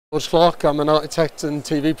George Clarke, I'm an architect and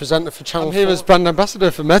TV presenter for Channel 4. I'm here as brand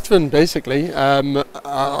ambassador for Methven, basically.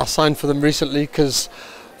 I signed for them recently because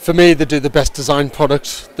for me they do the best designed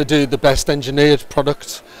product, they do the best engineered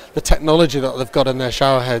product. The technology that they've got in their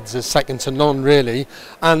shower heads is second to none really,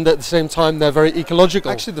 and at the same time they're very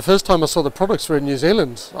ecological. Actually the first time I saw the products were in New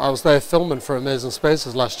Zealand. I was there filming for Amazing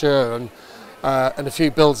Spaces last year, and a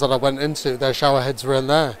few builds that I went into, their shower heads were in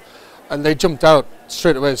there. And they jumped out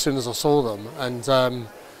straight away as soon as I saw them. And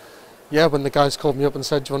yeah, when the guys called me up and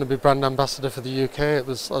said, do you want to be brand ambassador for the UK, it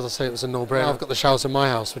was, as I say, it was a no-brainer. I've got the showers in my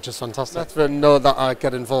house, which is fantastic. Methven know that I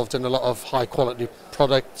get involved in a lot of high-quality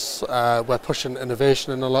products. We're pushing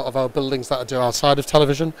innovation in a lot of our buildings that I do outside of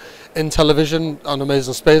television. In television, on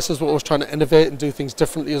Amazing Spaces, we're always trying to innovate and do things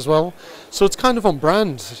differently as well. So it's kind of on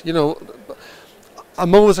brand, you know.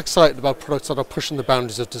 I'm always excited about products that are pushing the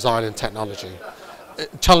boundaries of design and technology,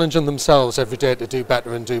 challenging themselves every day to do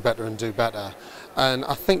better and do better and do better. And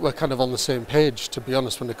I think we're kind of on the same page, to be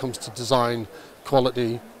honest, when it comes to design,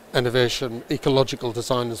 quality, innovation, ecological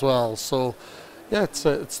design as well. So yeah, it's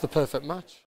the perfect match.